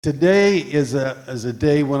Today is a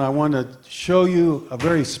day when I want to show you a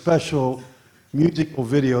very special musical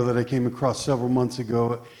video that I came across several months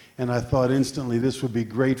ago, and I thought instantly this would be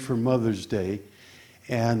great for Mother's Day.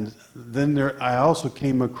 And then I also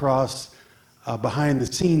came across a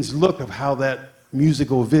behind-the-scenes look of how that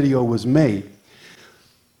musical video was made.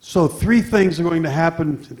 So 3 things are going to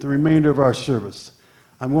happen at the remainder of our service.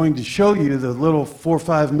 I'm going to show you the little 4 or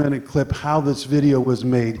 5 minute clip how this video was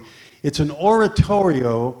made. It's an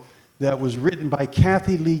oratorio that was written by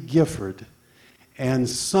Kathy Lee Gifford and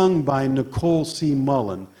sung by Nicole C.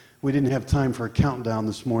 Mullen. We didn't have time for a countdown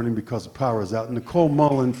this morning because the power was out. Nicole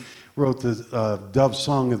Mullen wrote the Dove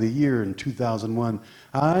Song of the Year in 2001.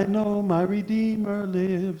 I know my Redeemer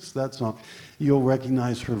lives, that song. You'll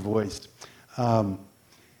recognize her voice.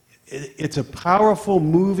 It's a powerful,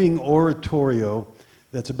 moving oratorio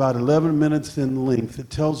that's about 11 minutes in length. It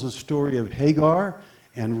tells the story of Hagar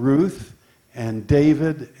and Ruth and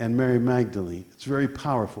David and Mary Magdalene. It's very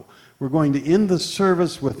powerful. We're going to end the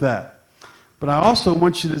service with that. But I also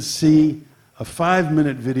want you to see a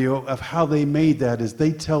 5-minute video of how they made that as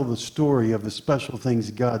they tell the story of the special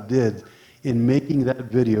things God did in making that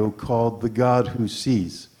video called The God Who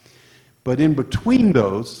Sees. But in between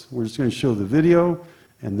those, we're just going to show the video,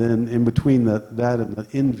 and then in between that and the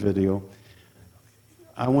end video,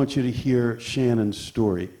 I want you to hear Shannon's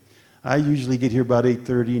story. I usually get here about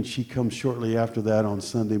 8:30, and she comes shortly after that on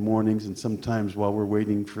Sunday mornings, and sometimes while we're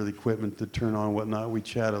waiting for the equipment to turn on and whatnot, we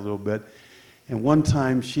chat a little bit. And one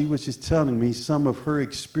time, she was just telling me some of her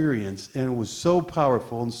experience, and it was so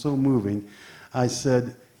powerful and so moving. I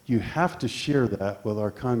said, you have to share that with our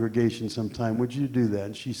congregation sometime. Would you do that?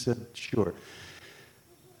 And she said, sure.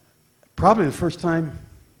 Probably the first time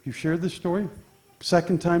you've shared this story,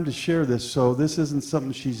 second time to share this, so this isn't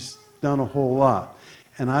something she's done a whole lot.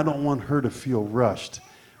 And I don't want her to feel rushed,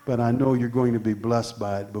 but I know you're going to be blessed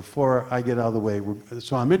by it. Before I get out of the way,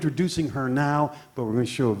 so I'm introducing her now, but we're going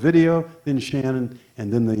to show a video, then Shannon,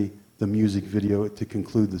 and then the music video to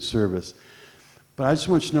conclude the service. But I just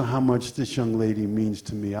want you to know how much this young lady means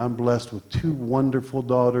to me. I'm blessed with 2 wonderful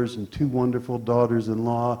daughters and 2 wonderful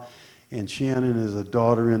daughters-in-law, and Shannon is a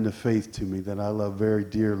daughter in the faith to me that I love very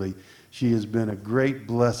dearly. She has been a great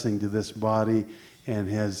blessing to this body and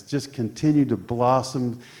has just continued to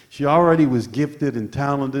blossom. She already was gifted and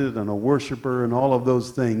talented and a worshiper and all of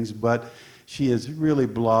those things, but she has really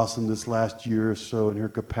blossomed this last year or so in her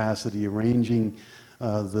capacity, arranging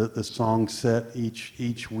the song set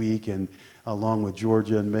each week, and along with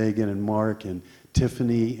Georgia and Megan and Mark and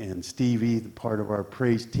Tiffany and Stevie, the part of our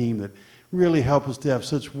praise team that really help us to have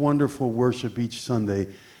such wonderful worship each Sunday.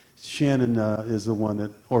 Shannon is the one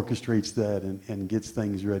that orchestrates that and gets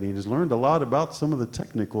things ready and has learned a lot about some of the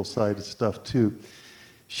technical side of stuff too.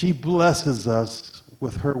 She blesses us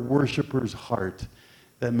with her worshiper's heart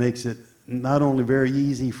that makes it not only very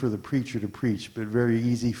easy for the preacher to preach, but very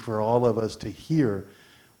easy for all of us to hear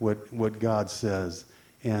what God says.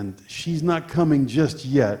 And she's not coming just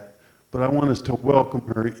yet, but I want us to welcome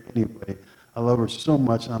her anyway. I love her so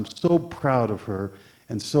much. I'm so proud of her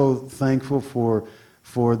and so thankful for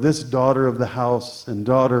this daughter of the house and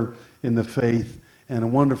daughter in the faith and a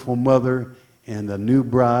wonderful mother and a new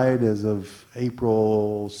bride as of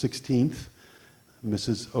April 16th,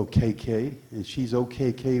 Mrs. Okeke, and she's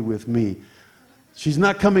Okeke with me. She's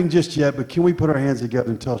not coming just yet, but can we put our hands together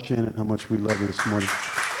and tell Shannon how much we love her this morning?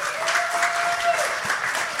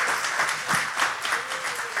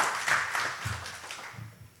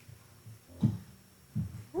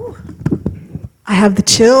 I have the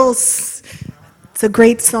chills. It's a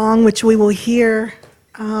great song, which we will hear.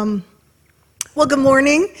 Well, good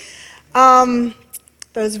morning.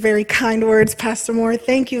 Those very kind words, Pastor Moore.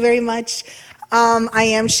 Thank you very much. I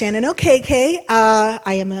am Shannon Okeke.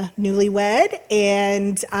 I am a newlywed,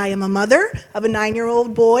 and I am a mother of a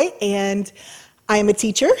 9-year-old boy, and I am a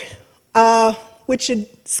teacher, which should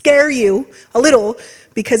scare you a little,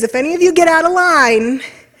 because if any of you get out of line,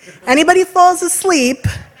 anybody falls asleep,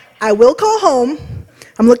 I will call home.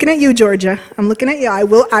 I'm looking at you, Georgia. I'm looking at you. I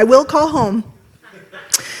will call home.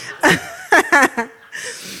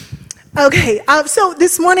 Okay, so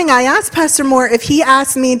this morning I asked Pastor Moore if he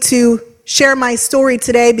asked me to share my story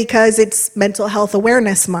today because it's Mental Health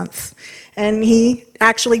Awareness Month. And he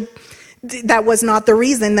actually, that was not the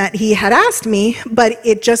reason that he had asked me, but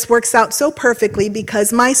it just works out so perfectly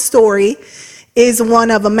because my story is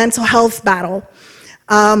one of a mental health battle.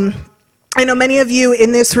 I know many of you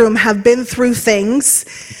in this room have been through things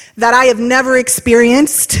that I have never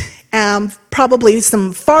experienced, probably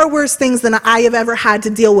some far worse things than I have ever had to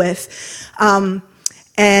deal with.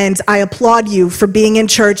 And I applaud you for being in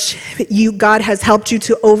church. God has helped you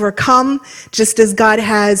to overcome, just as God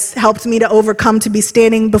has helped me to overcome to be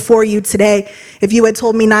standing before you today. If you had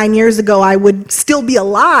told me 9 years ago I would still be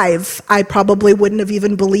alive, I probably wouldn't have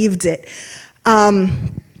even believed it.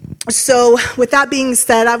 So with that being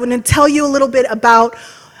said, I want to tell you a little bit about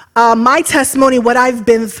my testimony, what I've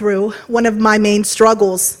been through. One of my main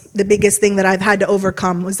struggles, the biggest thing that I've had to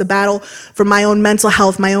overcome, was the battle for my own mental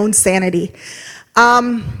health, my own sanity.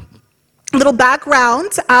 Little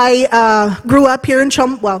background, I grew up here in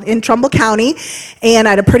Trumbull County, and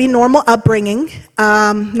I had a pretty normal upbringing.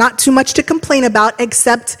 Not too much to complain about,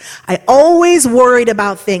 except I always worried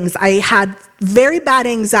about things. I had very bad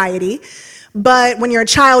anxiety. But when you're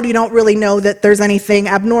a child, you don't really know that there's anything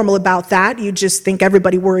abnormal about that. You just think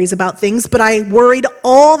everybody worries about things. But I worried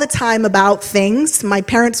all the time about things. My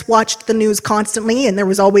parents watched the news constantly, and there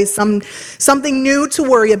was always something new to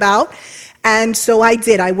worry about. And so I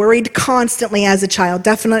did. I worried constantly as a child,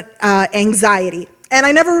 definite anxiety. And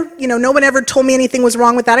I never, no one ever told me anything was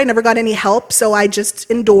wrong with that. I never got any help, so I just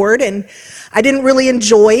endured. And I didn't really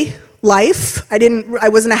enjoy life. I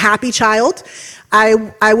wasn't a happy child.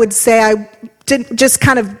 I would say I just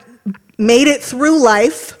kind of made it through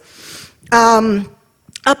life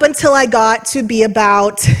up until I got to be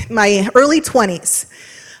about my early 20s.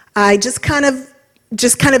 I just kind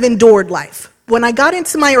of endured life. When I got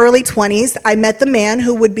into my early 20s, I met the man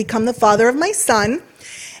who would become the father of my son.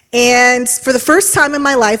 And for the first time in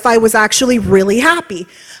my life, I was actually really happy.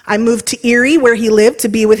 I moved to Erie, where he lived, to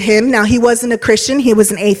be with him. Now, he wasn't a Christian, he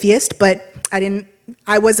was an atheist, but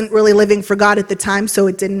I wasn't really living for God at the time, so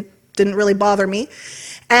it didn't really bother me.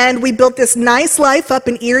 And we built this nice life up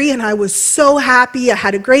in Erie, and I was so happy. I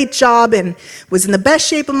had a great job and was in the best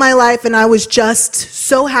shape of my life, and I was just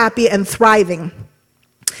so happy and thriving.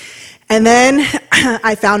 And then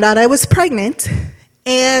I found out I was pregnant,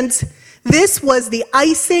 and this was the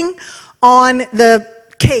icing on the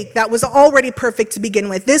cake that was already perfect to begin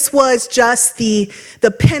with. This was just the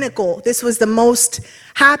pinnacle. This was the most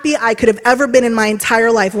happy I could have ever been in my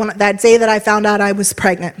entire life, that day that I found out I was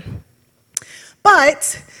pregnant.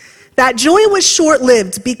 But that joy was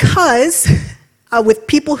short-lived because with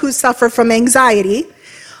people who suffer from anxiety,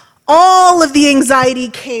 all of the anxiety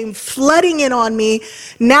came flooding in on me.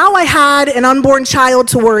 Now I had an unborn child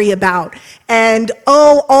to worry about. And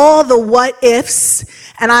all the what ifs.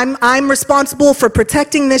 And I'm responsible for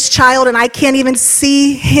protecting this child, and I can't even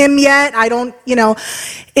see him yet.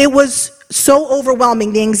 It was so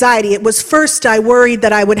overwhelming, the anxiety. It was first I worried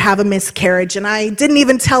that I would have a miscarriage, and I didn't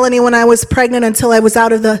even tell anyone I was pregnant until I was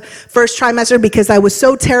out of the first trimester because I was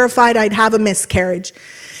so terrified I'd have a miscarriage.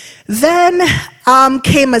 Then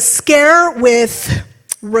came a scare with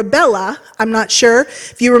rubella. I'm not sure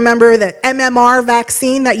if you remember the MMR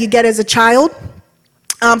vaccine that you get as a child.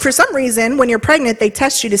 For some reason, when you're pregnant, they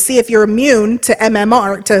test you to see if you're immune to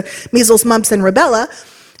MMR, to measles, mumps, and rubella.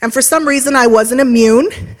 And for some reason, I wasn't immune,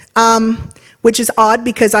 which is odd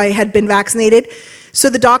because I had been vaccinated. So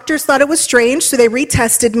the doctors thought it was strange, so they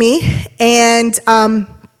retested me. And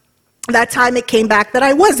that time it came back that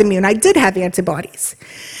I was immune. I did have antibodies.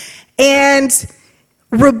 And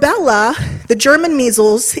rubella, the German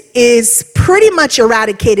measles, is pretty much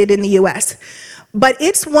eradicated in the U.S., but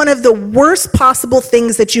it's one of the worst possible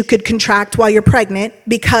things that you could contract while you're pregnant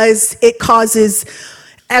because it causes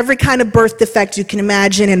every kind of birth defect you can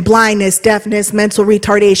imagine, and blindness, deafness, mental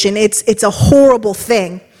retardation. It's a horrible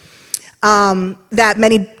thing that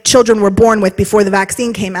many children were born with before the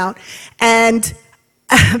vaccine came out. And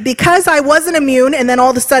because I wasn't immune, and then all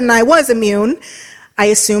of a sudden I was immune, I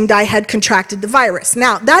assumed I had contracted the virus.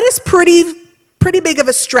 Now, that is pretty big of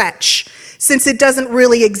a stretch, since it doesn't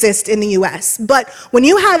really exist in the US. But when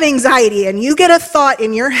you have anxiety and you get a thought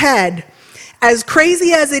in your head, as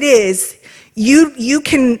crazy as it is, you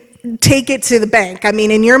can take it to the bank. I mean,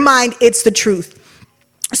 in your mind, it's the truth.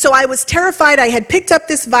 So I was terrified. I had picked up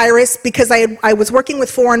this virus because I was working with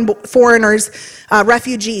foreigners,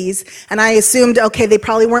 refugees, and I assumed, okay, they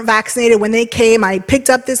probably weren't vaccinated when they came. I picked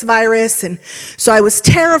up this virus, and so I was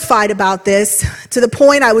terrified about this to the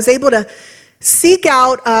point I was able to seek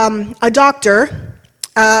out a doctor,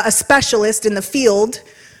 a specialist in the field,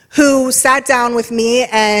 who sat down with me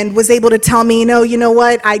and was able to tell me, you know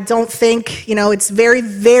what, I don't think, it's very,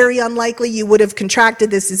 very unlikely you would have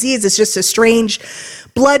contracted this disease. It's just a strange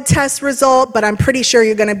blood test result, but I'm pretty sure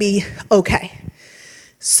you're going to be okay.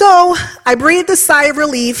 So I breathed a sigh of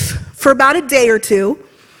relief for about a day or two.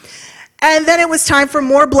 And then it was time for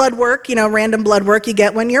more blood work, random blood work you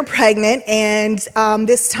get when you're pregnant. And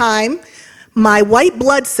this time, my white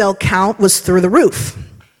blood cell count was through the roof.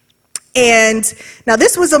 And now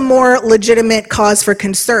this was a more legitimate cause for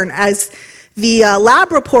concern. As the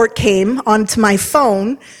lab report came onto my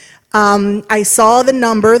phone, I saw the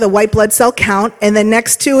number, the white blood cell count, and then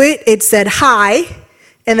next to it, it said high,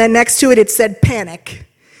 and then next to it, it said panic.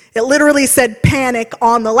 It literally said panic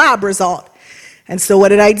on the lab result. And so what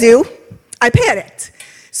did I do? I panicked.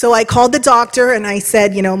 So I called the doctor and I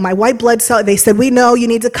said, my white blood cell, they said, we know you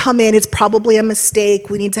need to come in. It's probably a mistake.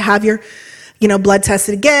 We need to have your, blood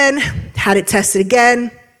tested again. Had it tested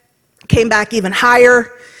again. Came back even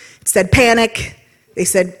higher. It said panic. They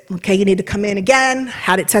said, okay, you need to come in again.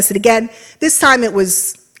 Had it tested again. This time it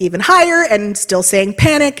was even higher and still saying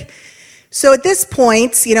panic. So at this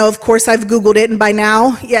point, of course I've Googled it, and by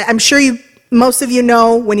now, I'm sure most of you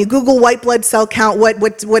know, when you Google white blood cell count,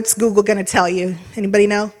 what's Google going to tell you? Anybody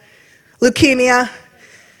know? Leukemia.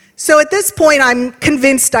 So at this point, I'm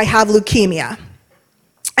convinced I have leukemia.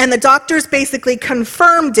 And the doctors basically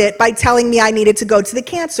confirmed it by telling me I needed to go to the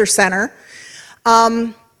cancer center.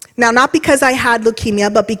 Now, not because I had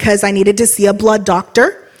leukemia, but because I needed to see a blood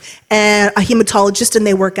doctor and a hematologist, and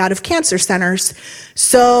they work out of cancer centers.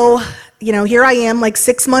 So, here I am, like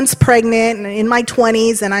 6 months pregnant and in my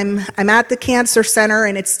 20s, and I'm at the cancer center,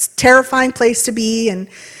 and it's a terrifying place to be. And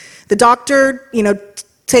the doctor,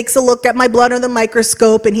 takes a look at my blood under the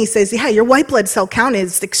microscope, and he says, yeah, your white blood cell count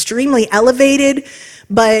is extremely elevated,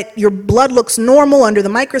 but your blood looks normal under the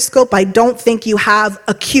microscope. I don't think you have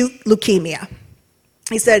acute leukemia.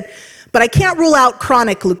 He said, but I can't rule out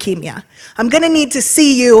chronic leukemia. I'm going to need to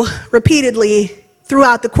see you repeatedly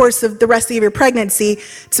throughout the course of the rest of your pregnancy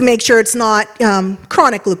to make sure it's not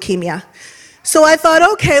chronic leukemia. So I thought,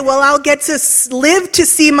 okay, well, I'll get to live to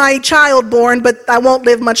see my child born, but I won't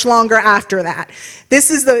live much longer after that.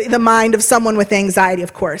 This is the mind of someone with anxiety,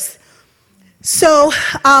 of course. So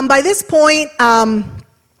by this point,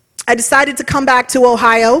 I decided to come back to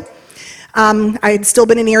Ohio. I had still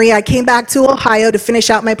been in Erie. I came back to Ohio to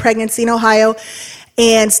finish out my pregnancy in Ohio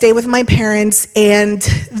and stay with my parents, and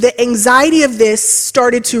the anxiety of this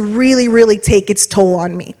started to really, really take its toll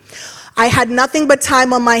on me. I had nothing but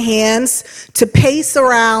time on my hands to pace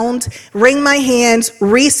around, wring my hands,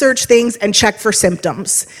 research things, and check for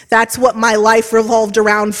symptoms. That's what my life revolved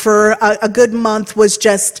around for a good month, was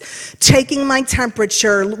just taking my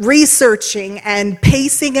temperature, researching, and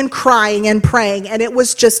pacing and crying and praying, and it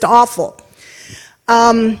was just awful.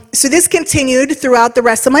 So this continued throughout the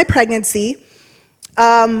rest of my pregnancy.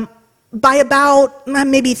 By about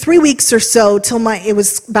maybe 3 weeks or so, it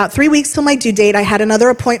was about 3 weeks till my due date, I had another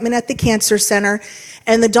appointment at the cancer center,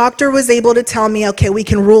 and the doctor was able to tell me, okay, we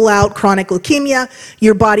can rule out chronic leukemia.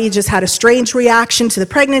 Your body just had a strange reaction to the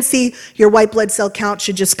pregnancy. Your white blood cell count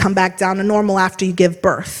should just come back down to normal after you give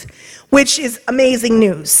birth, which is amazing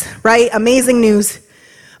news, right? Amazing news.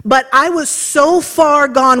 But I was so far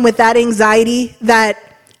gone with that anxiety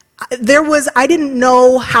that I didn't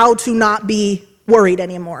know how to not be worried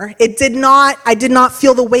anymore. I did not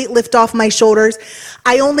feel the weight lift off my shoulders.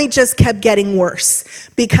 I only just kept getting worse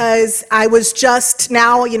because I was just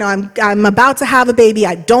now, I'm about to have a baby.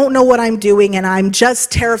 I don't know what I'm doing, and I'm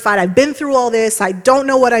just terrified. I've been through all this. I don't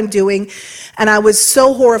know what I'm doing, and I was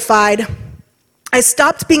so horrified. I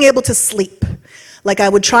stopped being able to sleep. Like, I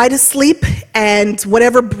would try to sleep, and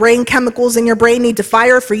whatever brain chemicals in your brain need to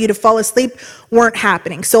fire for you to fall asleep weren't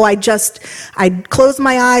happening. So I'd close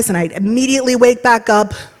my eyes, and I'd immediately wake back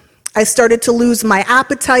up. I started to lose my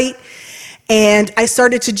appetite, and I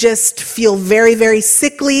started to just feel very, very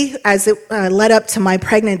sickly as it led up to my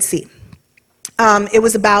pregnancy. It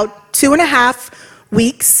was about 2.5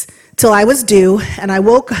 weeks till I was due, and I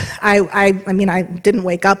didn't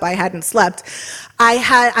wake up, I hadn't slept.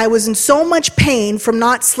 I was in so much pain from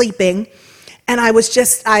not sleeping, and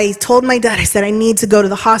I told my dad, I said, I need to go to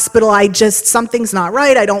the hospital. Something's not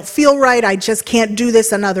right. I don't feel right. I just can't do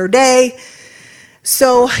this another day.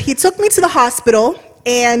 So he took me to the hospital,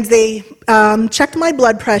 and they checked my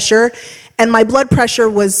blood pressure, and my blood pressure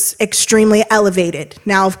was extremely elevated.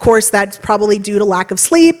 Now, of course, that's probably due to lack of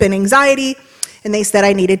sleep and anxiety, and they said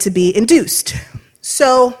I needed to be induced.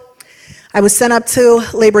 So I was sent up to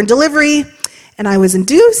labor and delivery, and I was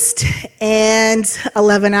induced, and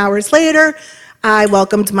 11 hours later, I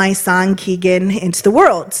welcomed my son, Keegan, into the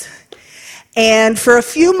world. And for a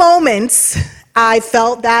few moments, I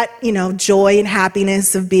felt that, joy and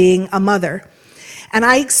happiness of being a mother. And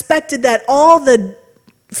I expected that all the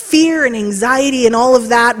fear and anxiety and all of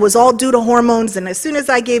that was all due to hormones, and as soon as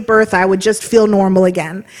I gave birth, I would just feel normal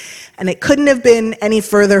again. And it couldn't have been any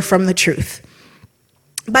further from the truth.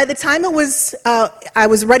 By the time I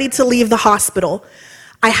was ready to leave the hospital,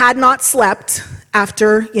 I had not slept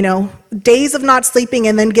after, days of not sleeping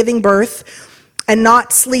and then giving birth. and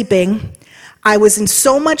not sleeping, I was in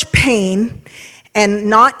so much pain and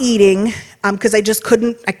not eating because I just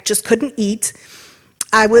couldn't eat.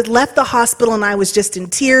 I would left the hospital and I was just in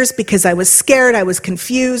tears because I was scared, I was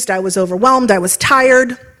confused, I was overwhelmed, I was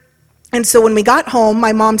tired. And so when we got home,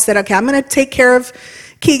 my mom said, okay, I'm going to take care of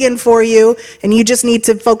Keegan for you, and you just need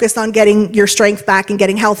to focus on getting your strength back and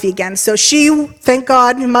getting healthy again. So she, thank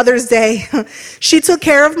God, Mother's Day, she took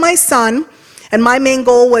care of my son, and my main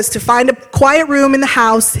goal was to find a quiet room in the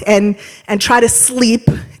house and try to sleep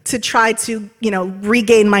to try to,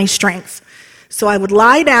 regain my strength. So I would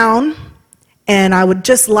lie down, and I would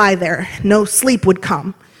just lie there. No sleep would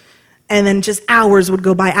come. And then just hours would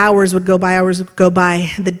go by, hours would go by, hours would go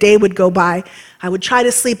by, the day would go by. I would try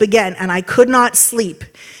to sleep again, and I could not sleep.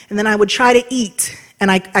 And then I would try to eat,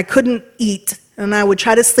 and I couldn't eat. And I would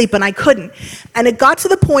try to sleep, and I couldn't. And it got to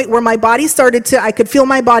the point where my body I could feel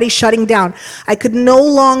my body shutting down. I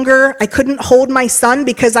couldn't hold my son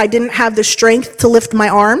because I didn't have the strength to lift my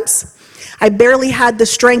arms. I barely had the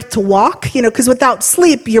strength to walk, because without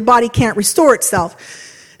sleep, your body can't restore itself.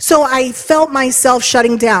 So I felt myself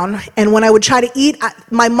shutting down, and when I would try to eat,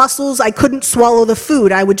 my muscles, I couldn't swallow the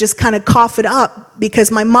food. I would just kind of cough it up because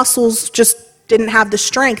my muscles just didn't have the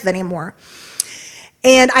strength anymore.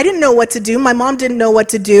 And I didn't know what to do. My mom didn't know what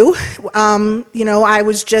to do. I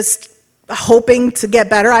was just hoping to get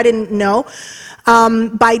better. I didn't know.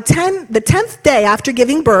 By the 10th day after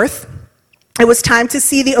giving birth, it was time to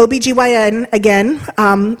see the OBGYN again,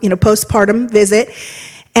 postpartum visit.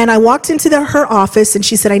 And I walked into her office, and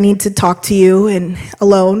she said, I need to talk to you and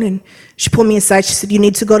alone. And she pulled me aside. She said, you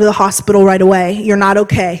need to go to the hospital right away. You're not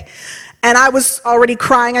okay. And I was already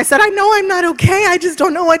crying. I said, I know I'm not okay. I just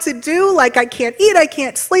don't know what to do. Like, I can't eat. I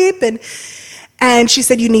can't sleep. And she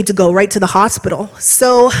said, you need to go right to the hospital.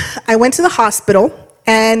 So I went to the hospital,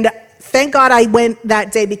 and thank God I went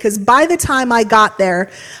that day, because by the time I got there,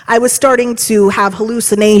 I was starting to have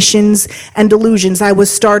hallucinations and delusions. I was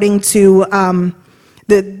starting to...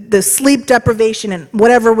 The sleep deprivation and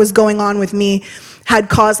whatever was going on with me had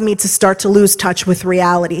caused me to start to lose touch with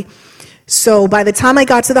reality. So by the time I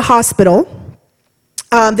got to the hospital,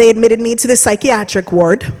 they admitted me to the psychiatric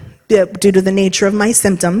ward due to the nature of my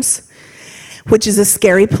symptoms, which is a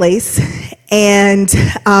scary place. And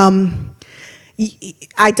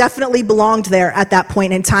I definitely belonged there at that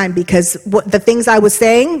point in time, because the things I was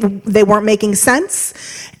saying, they weren't making sense,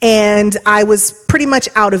 and I was pretty much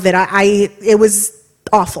out of it. It was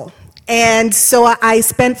awful. And so I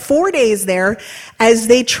spent 4 days there as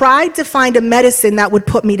they tried to find a medicine that would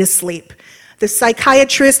put me to sleep. The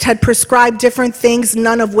psychiatrist had prescribed different things,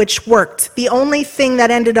 none of which worked. The only thing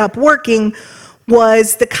that ended up working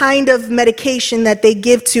was the kind of medication that they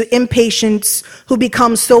give to inpatients who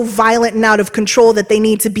become so violent and out of control that they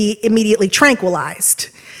need to be immediately tranquilized.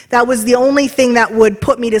 That was the only thing that would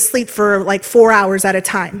put me to sleep for like 4 hours at a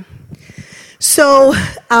time. So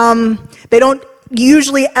they don't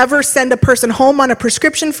usually ever send a person home on a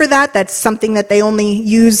prescription for that. That's something that they only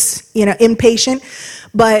use, inpatient.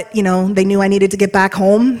 But, they knew I needed to get back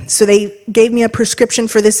home. So they gave me a prescription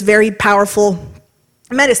for this very powerful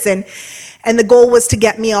medicine. And the goal was to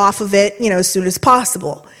get me off of it, as soon as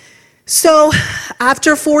possible. So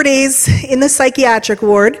after 4 days in the psychiatric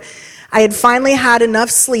ward, I had finally had enough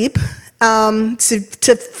sleep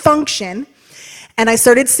to function. And I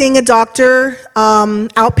started seeing a doctor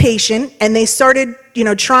outpatient, and they started,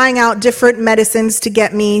 trying out different medicines to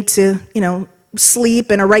get me to,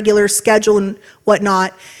 sleep and a regular schedule and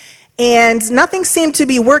whatnot. And nothing seemed to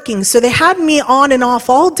be working. So they had me on and off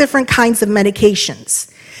all different kinds of medications.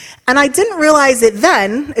 And I didn't realize it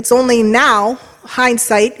then. It's only now,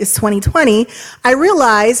 hindsight is 2020, I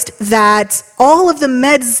realized that all of the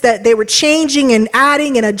meds that they were changing and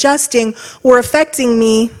adding and adjusting were affecting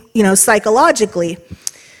me, psychologically.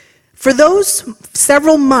 For those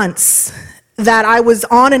several months that I was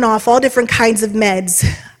on and off all different kinds of meds,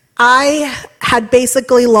 I had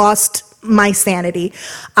basically lost my sanity.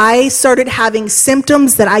 I started having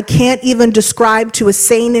symptoms that I can't even describe to a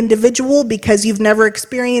sane individual because you've never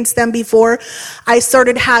experienced them before. I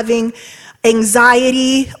started having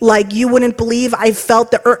anxiety like you wouldn't believe. I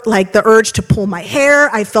felt the urge to pull my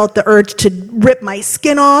hair. I felt the urge to rip my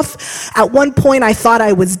skin off. At one point, I thought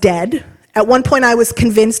I was dead. At one point, I was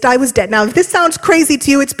convinced I was dead. Now, if this sounds crazy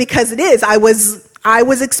to you, it's because it is. I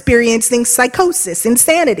was experiencing psychosis,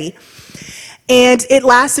 insanity. And it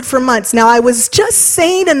lasted for months. Now, I was just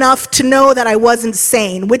sane enough to know that I wasn't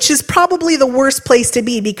sane, which is probably the worst place to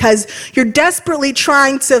be because you're desperately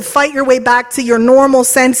trying to fight your way back to your normal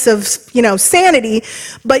sense of, sanity,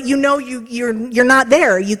 but you're not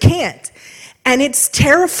there. You can't. And it's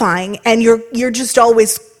terrifying, and you're just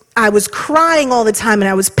always was crying all the time, and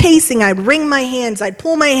I was pacing. I'd wring my hands, I'd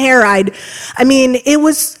pull my hair, it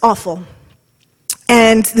was awful.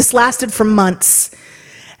 And this lasted for months.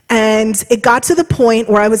 And it got to the point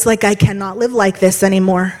where I was like, I cannot live like this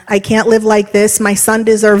anymore. I can't live like this. My son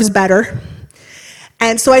deserves better.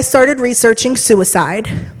 And so I started researching suicide.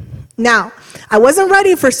 Now, I wasn't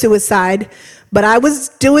ready for suicide, but I was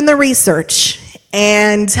doing the research,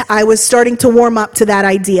 and I was starting to warm up to that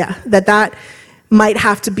idea, that might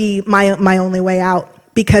have to be my only way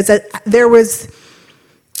out, because the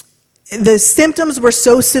symptoms were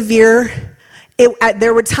so severe.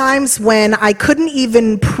 There were times when I couldn't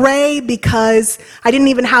even pray because I didn't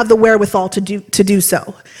even have the wherewithal to do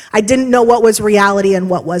so. I didn't know what was reality and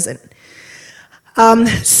what wasn't.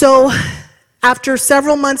 So after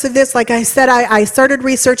several months of this, like I said, I started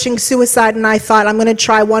researching suicide, and I thought, I'm going to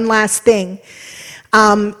try one last thing.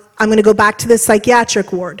 I'm going to go back to the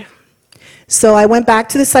psychiatric ward. So I went back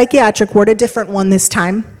to the psychiatric ward, a different one this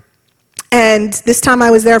time. And this time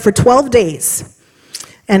I was there for 12 days.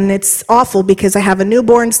 And it's awful because I have a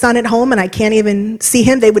newborn son at home, and I can't even see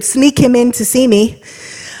him. They would sneak him in to see me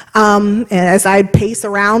as I'd pace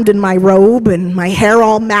around in my robe and my hair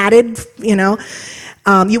all matted, you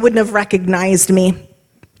wouldn't have recognized me.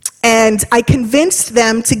 And I convinced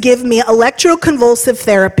them to give me electroconvulsive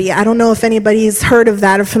therapy. I don't know if anybody's heard of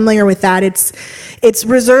that or familiar with that. It's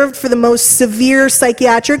reserved for the most severe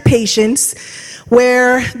psychiatric patients,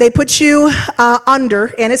 where they put you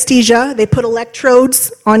under anesthesia. They put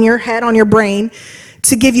electrodes on your head, on your brain,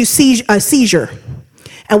 to give you a seizure.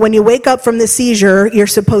 And when you wake up from the seizure, you're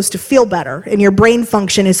supposed to feel better, and your brain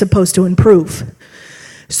function is supposed to improve.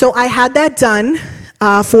 So I had that done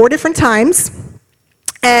 4 different times,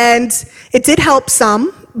 and it did help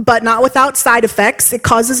some, but not without side effects. It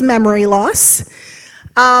causes memory loss.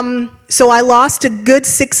 So I lost a good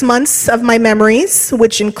 6 months of my memories,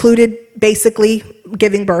 which included basically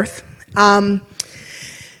giving birth.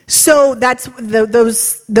 So that's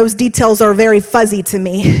those details are very fuzzy to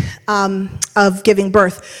me of giving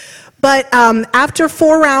birth. But after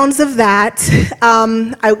 4 rounds of that,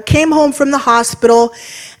 I came home from the hospital,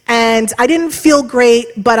 and I didn't feel great,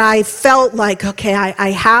 but I felt like, okay,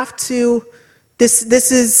 I have to.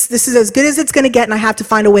 This is as good as it's going to get, and I have to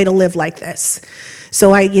find a way to live like this.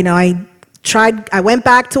 So I went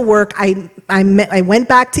back to work. I went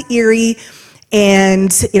back to Erie.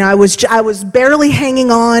 And, I was barely hanging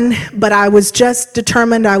on, but I was just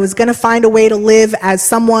determined I was going to find a way to live as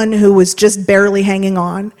someone who was just barely hanging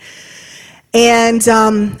on. And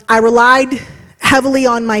I relied heavily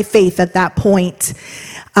on my faith at that point.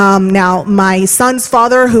 Now, my son's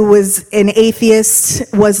father, who was an atheist,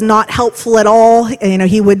 was not helpful at all.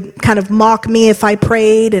 He would kind of mock me if I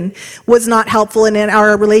prayed, and was not helpful, and then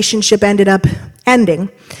our relationship ended up ending.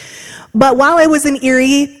 But while I was in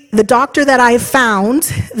Erie, the doctor that I found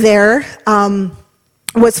there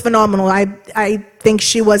was phenomenal. I think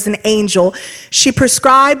she was an angel. She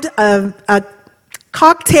prescribed a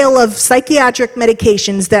cocktail of psychiatric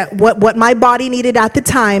medications that what my body needed at the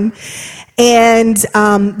time, and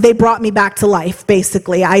they brought me back to life,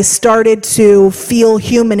 basically. I started to feel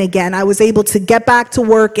human again. I was able to get back to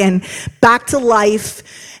work and back to life,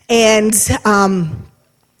 and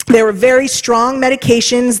there were very strong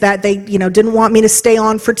medications that they, didn't want me to stay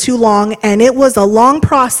on for too long, and it was a long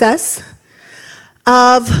process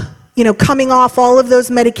of, coming off all of those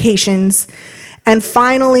medications, and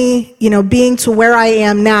finally, being to where I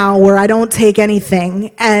am now, where I don't take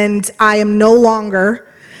anything, and I am no longer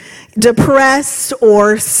depressed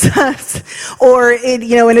or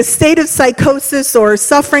in a state of psychosis or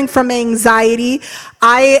suffering from anxiety.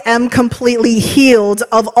 I am completely healed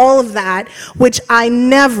of all of that, which I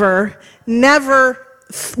never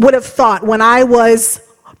would have thought when I was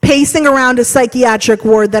pacing around a psychiatric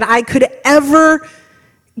ward that I could ever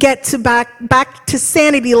get to back to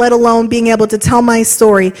sanity, let alone being able to tell my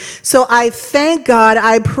story. So I thank God,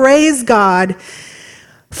 I praise God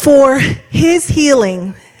for His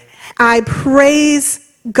healing. I praise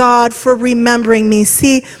God for remembering me.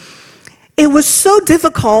 See, it was so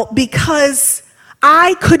difficult because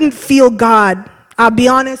I couldn't feel God. I'll be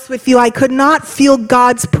honest with you, I could not feel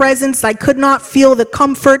God's presence. I could not feel the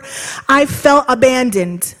comfort. I felt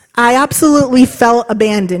abandoned. I absolutely felt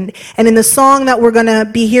abandoned. And in the song that we're going to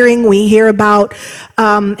be hearing, we hear about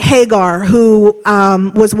Hagar, who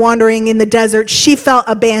was wandering in the desert. She felt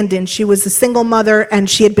abandoned. She was a single mother, and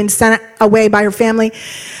she had been sent away by her family.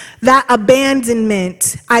 That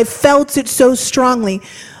abandonment, I felt it so strongly.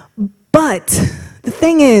 But the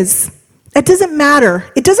thing is, It doesn't matter.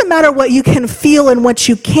 It doesn't matter what you can feel and what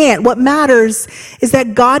you can't. What matters is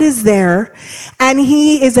that God is there, and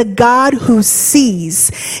he is a God who sees.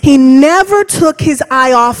 He never took his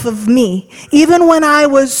eye off of me. Even when I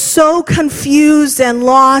was so confused and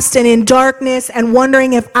lost and in darkness and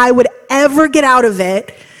wondering if I would ever get out of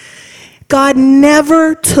it, God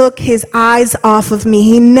never took his eyes off of me.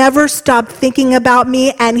 He never stopped thinking about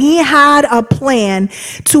me, and he had a plan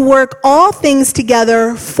to work all things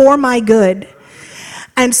together for my good.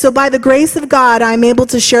 And so by the grace of God, I'm able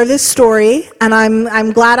to share this story, and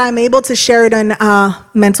I'm glad I'm able to share it on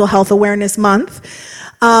Mental Health Awareness Month,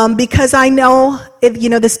 because I know,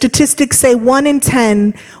 the statistics say 1 in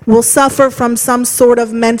 10 will suffer from some sort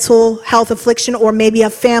of mental health affliction or maybe a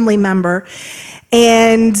family member.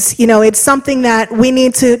 And, it's something that we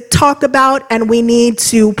need to talk about and we need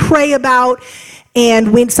to pray about,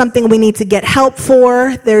 and something we need to get help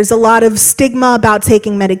for. There's a lot of stigma about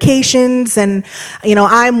taking medications, and,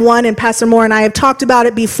 I'm one, and Pastor Moore and I have talked about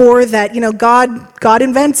it before, that, God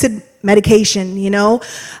invented medication,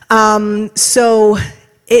 so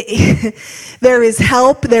there is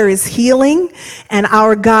help, there is healing, and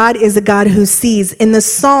our God is a God who sees. In the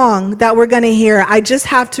song that we're going to hear, I just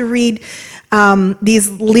have to read these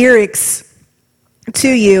lyrics to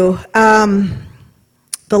you.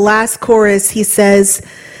 The last chorus, he says,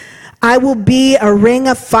 I will be a ring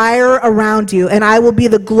of fire around you, and I will be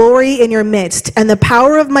the glory in your midst, and the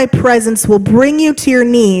power of my presence will bring you to your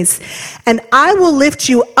knees, and I will lift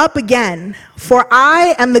you up again, for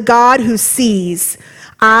I am the God who sees.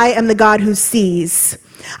 I am the God who sees.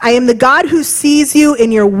 I am the God who sees you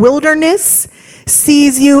in your wilderness,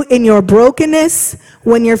 sees you in your brokenness,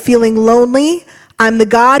 when you're feeling lonely. I'm the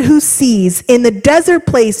God who sees in the desert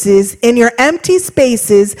places, in your empty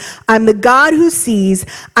spaces. I'm the God who sees.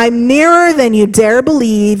 I'm nearer than you dare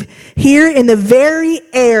believe. Here in the very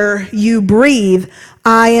air you breathe,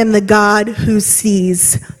 I am the God who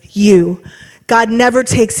sees you. God never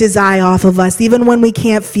takes his eye off of us, even when we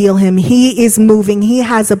can't feel him. He is moving. He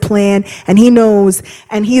has a plan, and he knows,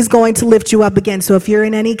 and he's going to lift you up again. So if you're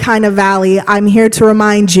in any kind of valley, I'm here to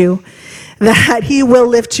remind you that he will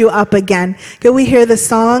lift you up again. Can we hear the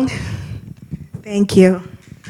song? Thank you.